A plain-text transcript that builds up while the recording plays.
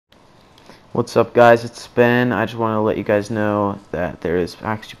What's up, guys? It's Ben. I just want to let you guys know that there is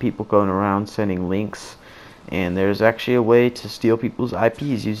actually people going around sending links, and there's actually a way to steal people's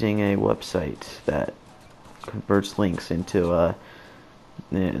IPs using a website that converts links into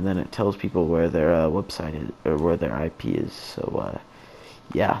and then it tells people where their website is or where their IP is. So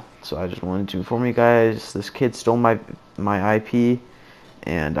yeah. So I just wanted to inform you guys. This kid stole my IP,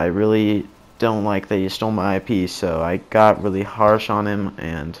 and I really don't like that he stole my IP. So I got really harsh on him,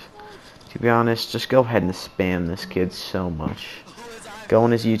 and to be honest, just go ahead and spam this kid so much. Go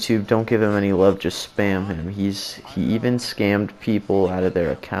on his YouTube, don't give him any love, just spam him. He even scammed people out of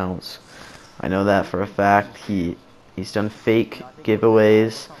their accounts. I know that for a fact. He's done fake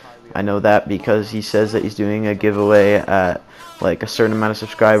giveaways. I know that because he says that he's doing a giveaway at like a certain amount of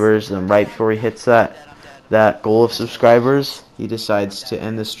subscribers, and right before he hits that goal of subscribers, he decides to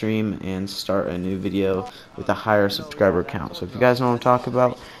end the stream and start a new video with a higher subscriber count. So if you guys know what I'm talking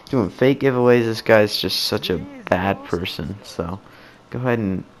about, doing fake giveaways, this guy's just such a bad person. So go ahead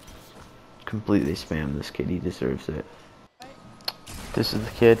and completely spam this kid. He deserves it. This is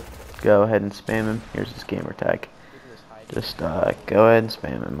the kid. Go ahead and spam him. Here's his gamer tag. Just go ahead and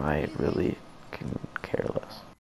spam him. I really can care less.